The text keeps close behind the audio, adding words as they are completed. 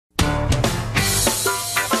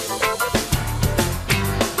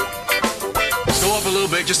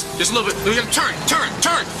bit, just a little bit. Turn.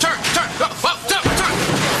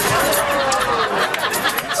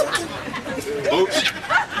 Oops.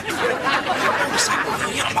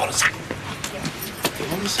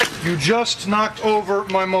 You just knocked over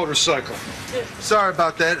my motorcycle. Sorry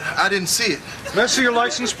about that. I didn't see it. May I see your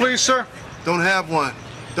license, please, sir? Don't have one.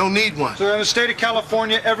 Don't need one. So in the state of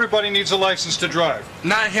California, everybody needs a license to drive.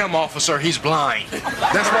 Not him, officer. He's blind.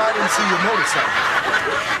 That's why I didn't see your motorcycle.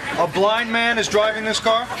 A blind man is driving this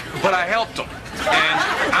car? But I helped him. And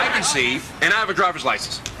I can see, and I have a driver's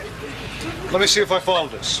license. Let me see if I follow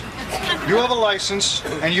this. You have a license,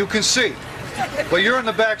 and you can see. But you're in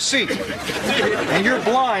the back seat. And you're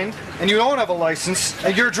blind, and you don't have a license,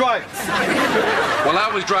 and you're driving. Well, I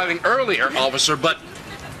was driving earlier, officer, but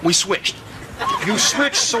we switched. You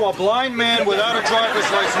switched so a blind man without a driver's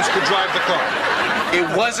license could drive the car. It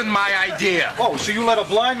wasn't my idea. Oh, so you let a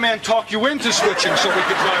blind man talk you into switching so we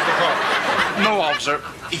could drive the car? No, officer.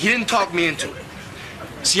 He didn't talk me into it.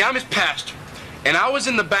 See, I'm his pastor, and I was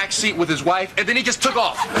in the back seat with his wife, and then he just took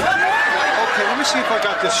off. Okay, let me see if I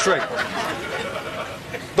got this straight.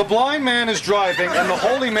 The blind man is driving, and the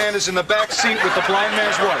holy man is in the back seat with the blind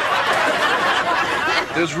man's wife.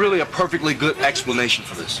 There's really a perfectly good explanation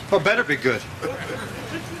for this. Oh, better be good.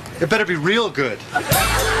 It better be real good.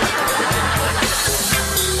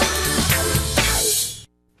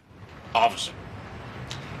 Officer,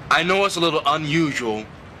 I know it's a little unusual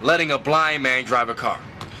letting a blind man drive a car.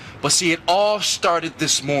 But see, it all started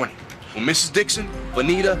this morning when Mrs. Dixon,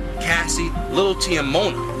 Bonita, Cassie, Little T, and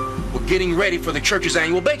Mona were getting ready for the church's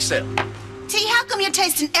annual bake sale. T, how come you're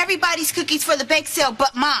tasting everybody's cookies for the bake sale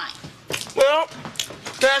but mine? Well,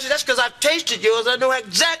 Cassie, that's because I've tasted yours. I know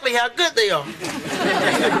exactly how good they are.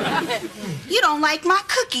 You don't like my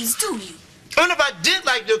cookies, do you? And if I did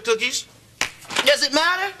like your cookies, does it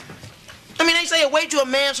matter? I mean, they say a way to a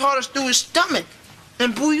man's heart is through his stomach.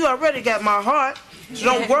 And boo, you already got my heart. So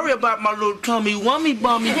don't worry about my little tummy wummy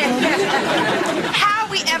bummy boo. How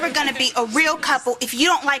are we ever gonna be a real couple if you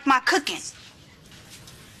don't like my cooking?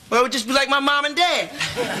 Well, it would just be like my mom and dad.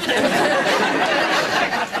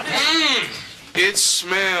 It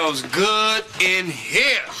smells good in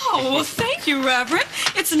here. Oh, well, thank you, Reverend.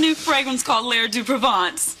 It's a new fragrance called L'air du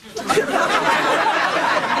Provence. No,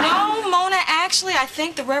 Mona, actually, I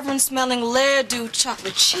think the Reverend's smelling L'air du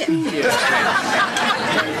chocolate chip.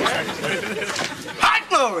 Hot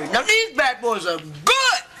glory. Now, these bad boys are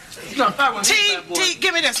good. No, T,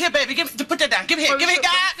 give me this. Here, baby, put that down. Give me here. Give me here,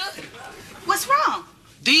 guy. What's wrong?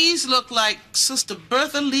 These look like Sister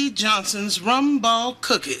Bertha Lee Johnson's rum ball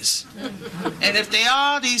cookies. And if they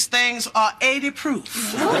are, these things are 80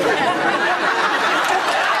 proof.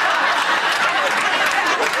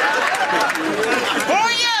 Oh,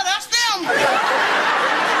 yeah, that's them.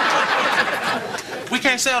 We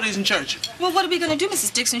can't sell these in church. Well, what are we going to do,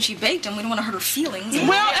 Mrs. Dixon? She baked them. We don't want to hurt her feelings.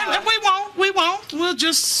 Well, and we won't. We'll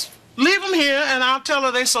just leave them here, and I'll tell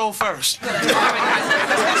her they sold first.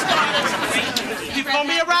 You're going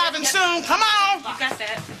to be arriving soon. Come on. You got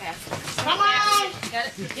that. Come on. You got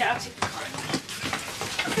it? Yeah, I'll take the card.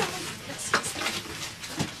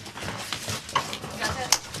 Got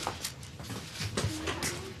that?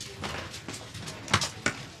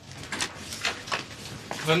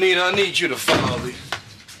 Anita, I need you to follow these.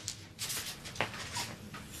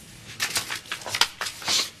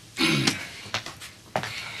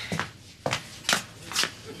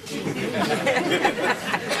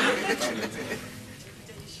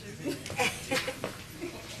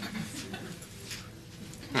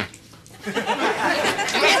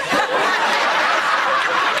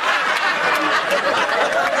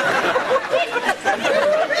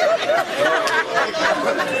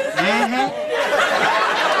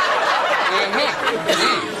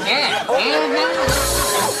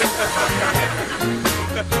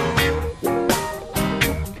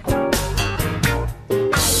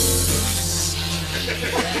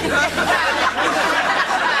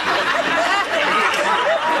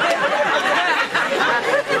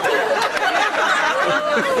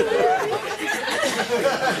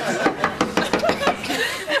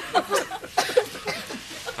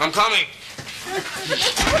 I'm coming.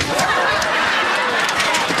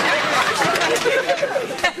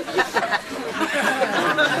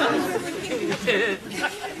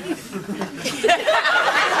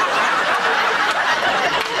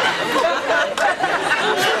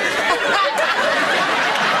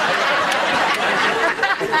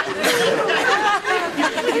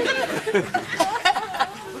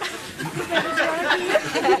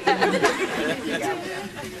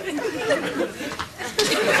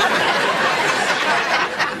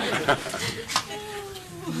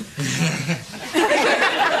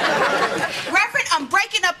 Reverend, I'm breaking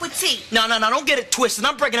No, don't get it twisted.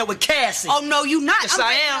 I'm breaking up with Cassie. Oh, no, you not. Yes, I'm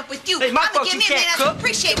I breaking am. up with you. Hey, my I'ma fault give you me a can't man cook. that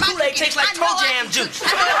appreciate my Kool-Aid cooking. tastes like I know toe I jam can juice.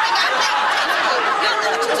 cook. I know everything I can cook. You don't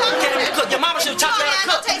know what you're talking Can't about. even cook. Your mama should have taught you how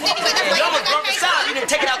to cook. Taste anyway. That's why You you almost think I broke the can't salad. cook. You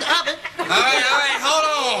didn't take it out the oven. All right, hold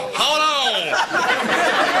on.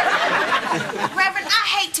 Reverend, I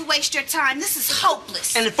hate to waste your time. This is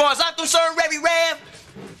hopeless. And as far as I'm concerned, Rev,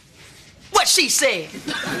 what she said.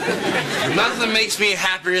 Nothing makes me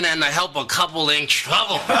happier than to help a couple in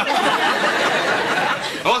trouble.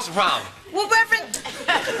 What's the problem? Well, Reverend,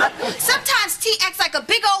 sometimes T acts like a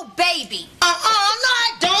big old baby. No,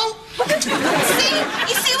 I don't. See?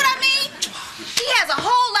 You see what I mean? He has a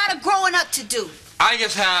whole lot of growing up to do. I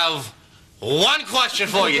just have one question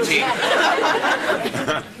for you, T.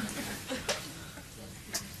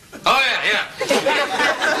 Oh,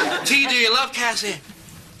 yeah. T, do you love Cassie?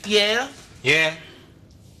 Yeah, Yeah.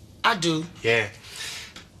 I do. Yeah.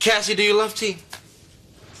 Cassie, do you love T?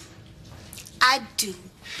 I do.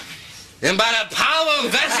 And by the power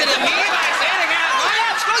vested in me by Santa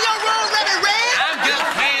California, Screw your rule, Rev. I'm just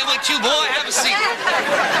playing with you, boy. Have a seat.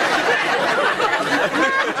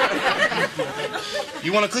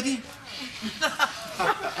 You want a cookie?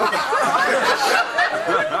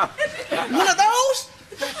 One of those?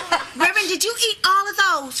 Reverend, did you eat all of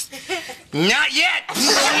those? Not yet.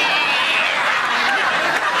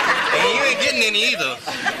 And you ain't getting any either.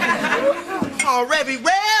 Oh, Rev,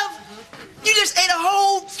 you just ate a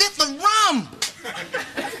whole fifth of rum.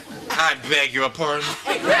 I beg your pardon.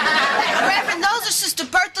 Reverend, those are Sister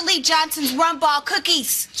Bertha Lee Johnson's rum ball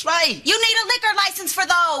cookies. That's right. You need a liquor license for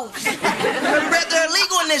those. Rev, they're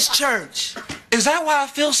illegal in this church. Is that why I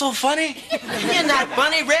feel so funny? You're not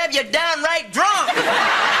funny, Rev. You're downright drunk.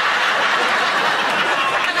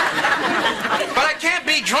 But I can't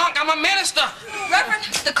be drunk. I'm a minister. Reverend,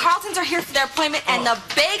 the Carltons are here for their appointment, and the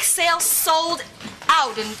bake sale sold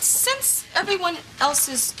out. And since everyone else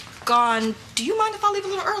is gone, do you mind if I leave a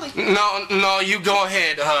little early? No, you go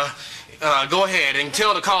ahead. Go ahead and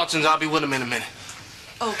tell the Carltons I'll be with them in a minute.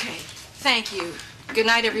 Okay. Thank you. Good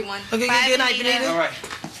night, everyone. Okay, good night, Benita. All right.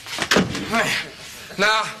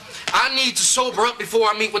 Now, I need to sober up before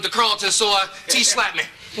I meet with the Carltons, so T slap me.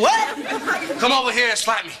 What? Come over here and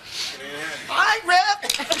slap me. All right, Rev.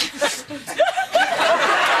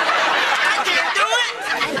 I can't do it.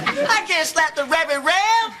 I can't slap the Reverend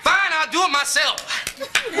Rev. Fine, I'll do it myself.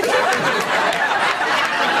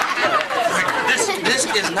 This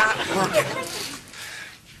is not working.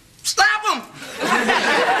 Slap him!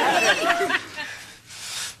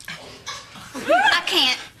 I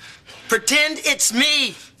can't. Pretend it's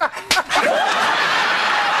me.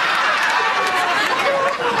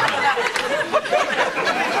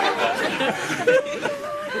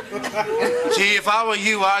 Gee, if I were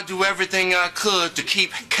you, I'd do everything I could to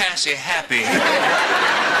keep Cassie happy.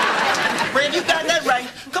 Rev, you got that right.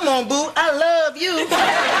 Come on, boo. I love you.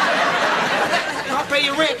 I'll pay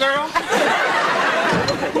your rent, girl.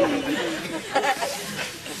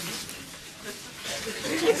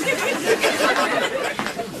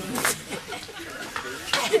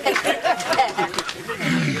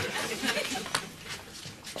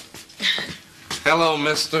 Hello,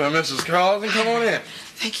 Mr. and Mrs. Carlton. Come on in.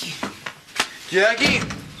 Thank you. Jackie,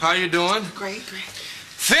 how you doing? Great.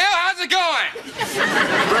 Phil, how's it going?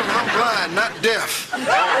 Reverend, I'm blind, not deaf. Right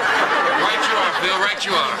you are, Phil. Right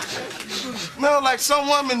you are. Smell like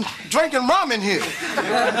someone been drinking rum in here.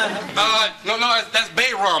 No, that's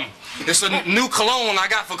Bay Rum. It's a new cologne I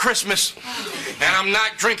got for Christmas. And I'm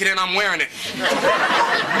not drinking it, I'm wearing it.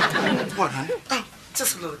 What, honey? Oh,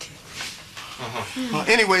 just a little kid.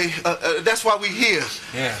 Anyway, that's why we're here.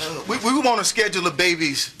 Yeah. We want to schedule a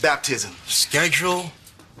baby's baptism. Schedule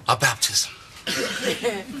a baptism.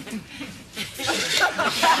 Let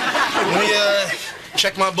me,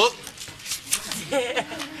 check my book.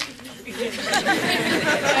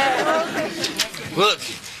 Look,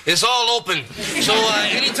 it's all open. So,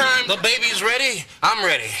 anytime the baby's ready, I'm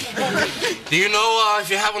ready. Do you know if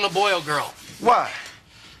you're having a boy or girl? Why?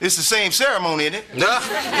 It's the same ceremony, isn't it? No.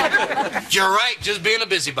 You're right, just being a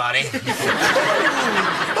busybody.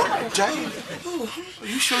 Jackie, are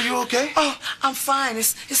you sure you're okay? Oh, I'm fine.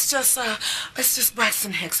 It's just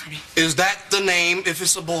Braxton Hicks, honey. Is that the name if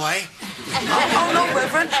it's a boy? Oh, no,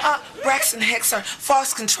 Reverend. Braxton Hicks are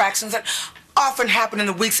false contractions that often happen in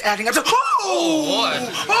the weeks adding up to... Oh, boy.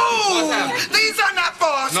 What's happening? These are not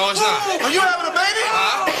false. No, it's not. Are you having a baby?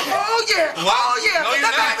 Oh, yeah. What? Oh, yeah. No, you're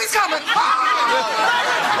The not. baby's coming. Oh.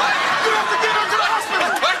 You have to get her to the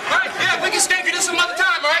hospital. Right. Yeah, we can schedule this some other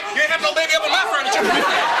time, all right? You ain't have no baby up in my furniture.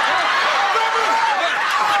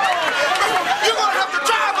 You're going to have to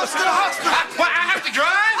drive us to the hospital. I have to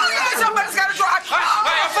drive? Oh, yeah, somebody's got to drive. All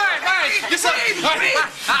right, fine.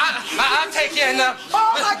 And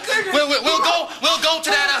Oh my goodness. we'll go to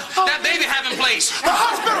that baby having place. The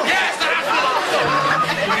hospital! Yes, the hospital.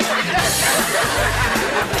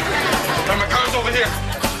 My car's over here.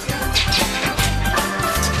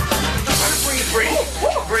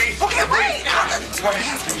 Breathe. Okay, breathe.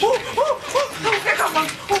 Here comes one.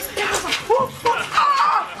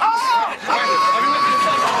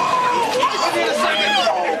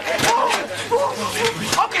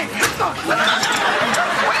 Okay, let's go.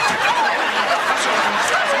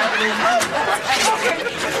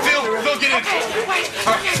 Phil, get in. Wait,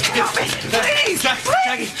 please.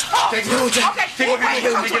 Jackie. Okay. Take over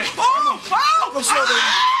here. Let me get it. Oh, slow, baby.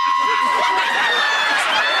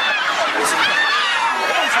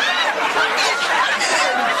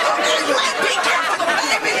 Be careful,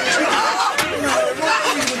 baby.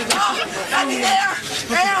 I need air.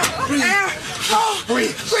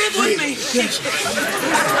 Breathe. Breathe with me. Yes.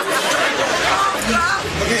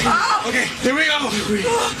 Okay, here we go.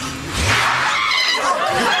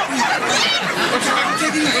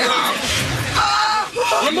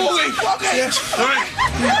 We're moving. Okay. Yes. All right.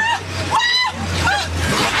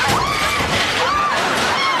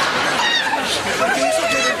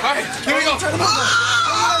 All right, here we go.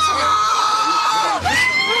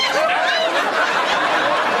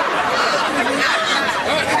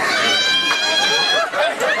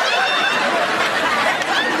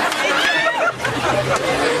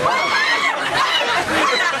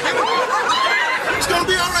 It's gonna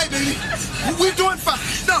be all right, baby. We're doing fine.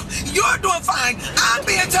 No, you're doing fine. I'm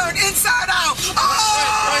being turned inside out.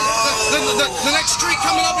 The next street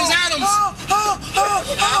coming up is Adams.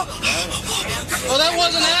 Oh, that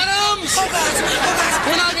wasn't Adams? Oh, guys.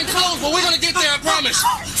 We're not even close, but we're gonna get there, I promise.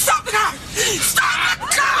 Stop the car! Stop the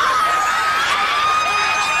car!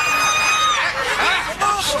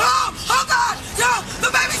 Oh, God! No,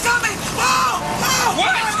 the baby's coming!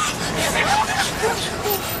 What?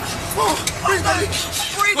 Breathe, baby.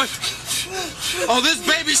 Breathe. What? Oh, this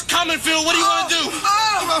baby's coming, Phil. What do you want to do?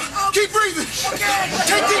 Keep breathing. Okay.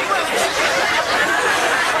 Take deep breaths.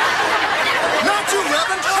 Not you,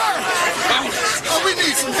 Reverend. Oh, we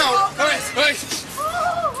need some help. All right.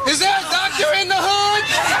 Is there a doctor in the hood?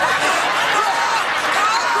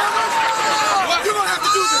 What? You're gonna have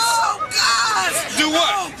to do this. Oh, God! Do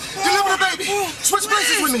what? Deliver the baby. Switch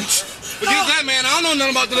places with me. Forget that, man. I don't know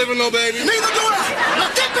nothing about delivering no baby. Neither do I. Now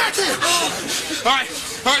get back here. All right,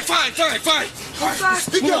 fine.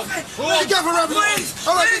 Be careful. Be careful, Reverend. Please.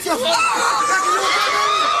 All right, be careful.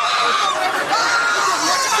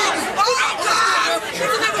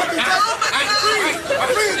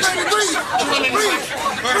 Breathe, baby, breathe.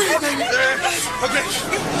 Breathe, baby. Okay.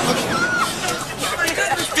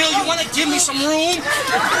 Phil, you want to give me some room?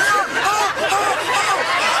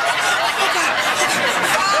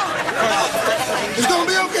 It's gonna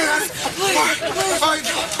be okay, honey. All right,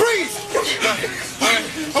 breathe. All right.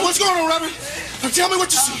 Oh, what's going on, Reverend? Now tell me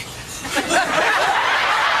what you see.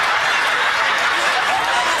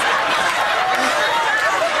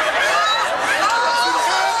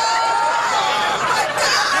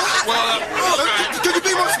 Can you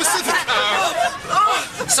be more specific?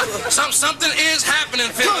 Something is happening,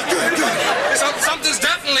 Phil. Good. Something's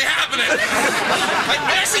definitely happening.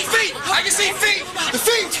 I see feet. I can see feet. The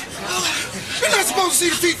feet. You're not supposed to see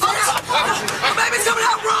the feet first. The baby's coming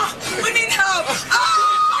out wrong. We need help.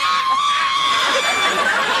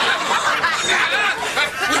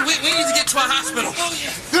 We need to get to a hospital.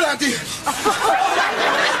 Good idea.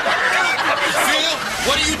 Phil,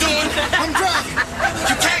 what are you doing? I'm driving.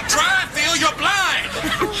 You can't drive, Phil. You're blind.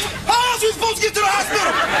 How else are we supposed to get to the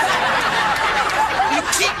hospital? You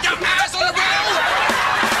keep your eyes on the road.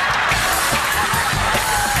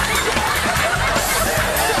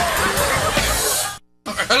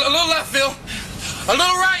 A little left, Phil. A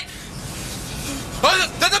little right. Oh,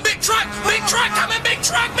 there's a big truck. Big truck coming. Big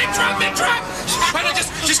truck. Right now,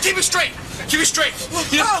 just keep it straight. Keep it straight.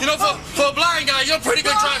 You know, for a blind guy, you're a pretty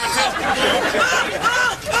good driver, Phil.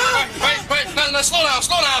 Right. Now, slow down.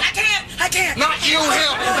 I can't. Not you,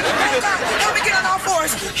 him. Help me get on all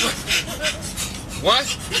fours. What?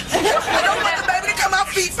 I don't want the baby to come out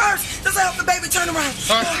feet first. This will help the baby turn around.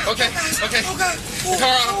 All right, okay. Come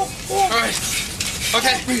around. All right.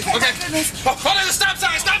 Okay. Hold on, stop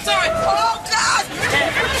sign. Oh, God!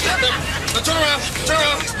 Now turn around.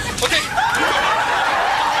 Okay.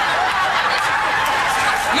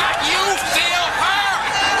 Not you, Phil, her.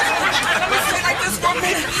 Let me stay like this for a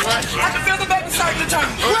minute. I can feel the baby starting to turn.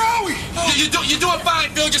 Where are we? You're doing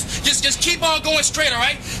fine, Phil. Just keep on going straight, all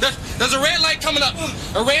right? There's a red light coming up.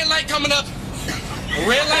 A red light going by. All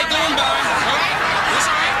right? It's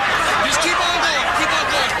all right. Just keep on going.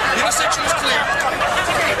 The intersection is clear.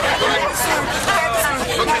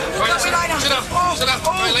 Sit up. Sit up.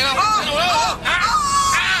 All right, lay down. Oh,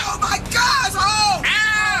 my gosh! Oh! All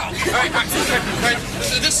right.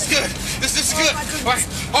 This is good. This is good. All right.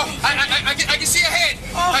 Oh, I can see a head.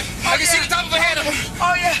 I can see the top of a head.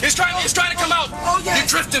 Oh, yeah. It's trying to come out. Oh, yeah. You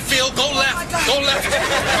drifted, Phil. Go left. Go left. All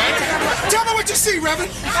right. Tell me what you see,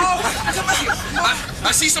 Reverend.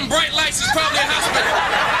 I see some bright lights. It's probably a hospital.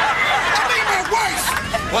 I mean my wife.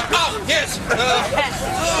 What? Oh, yes.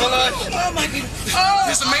 Oh, my God.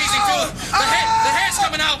 It's amazing, Phil. The head's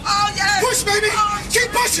coming out. Oh, yes. Push, baby.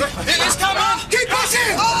 Keep pushing. It's coming. Keep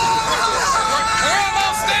pushing. We're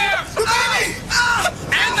almost there. The baby.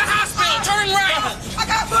 And the hospital. Turn right. I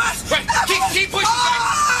got pushed. Right. Keep pushing back.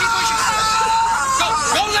 Keep pushing. Go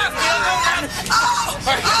left, Phil. Go left. All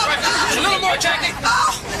right. A little more, Jackie.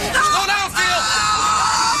 Slow down, Phil.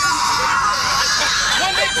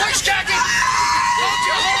 One big push, Jackie. Hold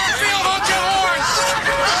your horn, Phil. Hold your horn.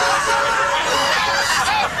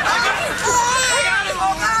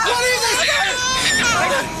 What is it?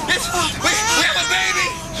 We have a baby.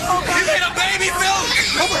 You made a baby, Phil.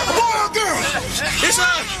 A boy or girl? It's a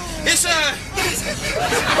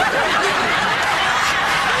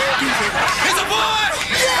boy.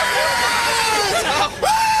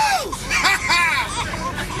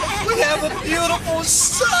 We have a beautiful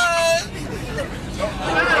son. Go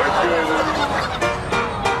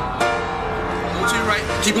to your right.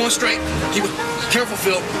 Keep going straight. Careful,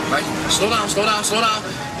 Phil. Right. Slow down.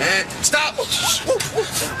 And stop. All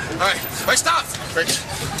right, stop. Right.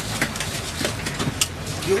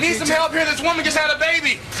 We need some help here. This woman just had a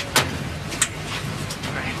baby.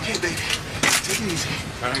 All right, okay, baby. Take it easy.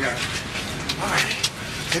 All right, I got it. All right,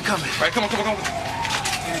 they're coming. All right, come on.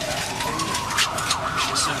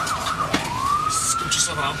 Scoot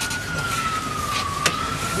yourself out.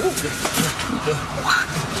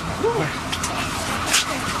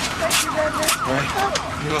 All right.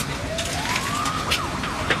 You're welcome.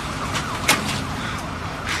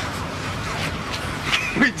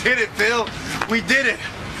 We did it, Phil. We did it.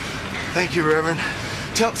 Thank you, Reverend.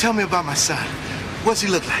 Tell me about my son. What's he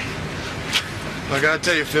look like? I gotta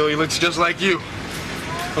tell you, Phil, he looks just like you.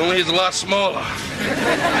 Only he's a lot smaller.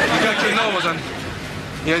 You got your nose and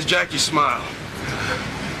he has Jackie's smile.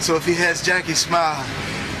 So if he has Jackie's smile,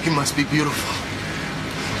 he must be beautiful.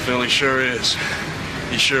 Phil, he sure is.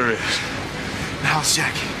 He sure is. How's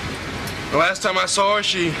Jackie? The last time I saw her,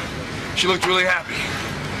 she looked really happy.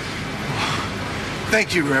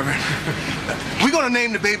 Thank you, Reverend. We're gonna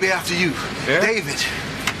name the baby after you, Yeah? David.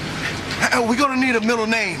 We're gonna need a middle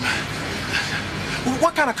name.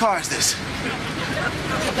 What kind of car is this?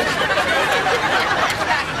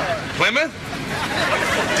 Plymouth?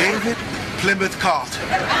 David Plymouth Carlton.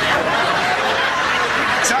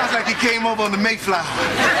 Sounds like he came over on the Mayflower.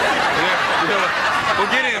 Yeah. Well,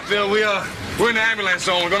 get in, Phil. We're in the ambulance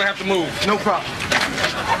zone. We're gonna have to move. No problem.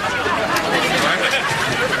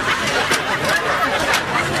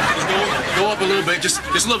 Go up a little bit, just a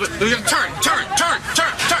little bit. Turn.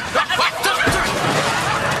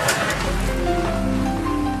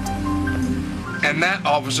 And that,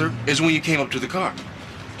 officer, is when you came up to the car.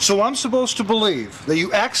 So I'm supposed to believe that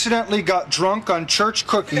you accidentally got drunk on church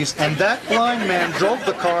cookies and that blind man drove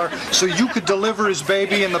the car so you could deliver his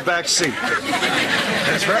baby in the back seat.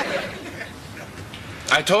 That's right.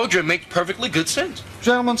 I told you it makes perfectly good sense.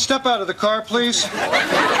 Gentlemen, step out of the car, please.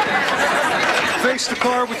 Face the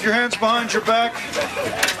car with your hands behind your back.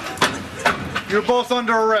 You're both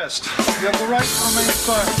under arrest. You have the right to remain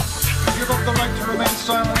silent. You have the right to remain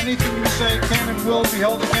silent. Anything you say can and will be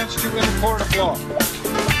held against you in a court of law.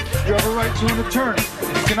 You have a right to an attorney.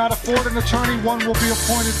 If you cannot afford an attorney, one will be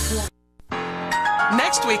appointed for.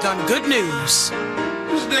 Next week on Good News.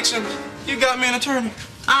 Mr. Dixon, you got me an attorney.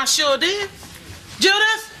 I sure did.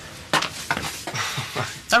 Judith?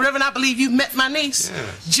 Reverend, I believe you met my niece.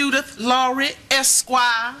 Yes. Judith Laurie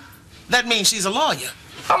Esquire. That means she's a lawyer.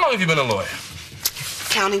 How long have you been a lawyer?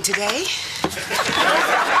 Counting today.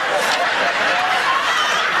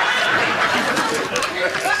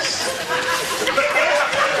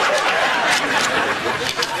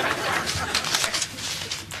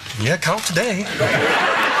 Yeah, count today.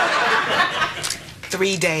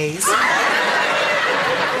 3 days.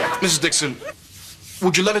 Mrs. Dixon,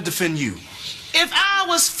 would you let her defend you? If I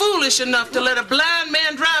was foolish enough to let a blind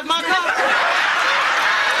man drive my car,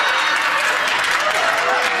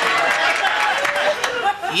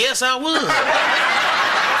 yes, I would.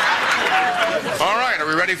 All right, are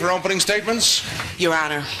we ready for opening statements? Your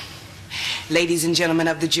Honor, ladies and gentlemen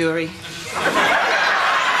of the jury.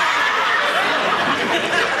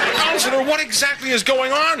 Counselor, what exactly is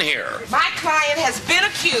going on here? My client has been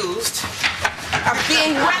accused of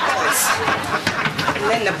being reckless and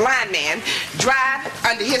letting the blind man drive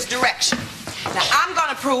under his direction. Now, I'm going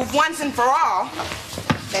to prove once and for all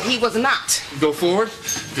that he was not. Go forward.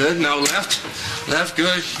 Good. Now left. Left.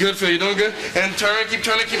 Good. Good, Phil. You're doing good. And turn. Keep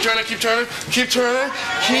turning. Keep turning. Keep turning. Keep turning.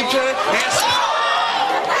 Keep turning. And stop.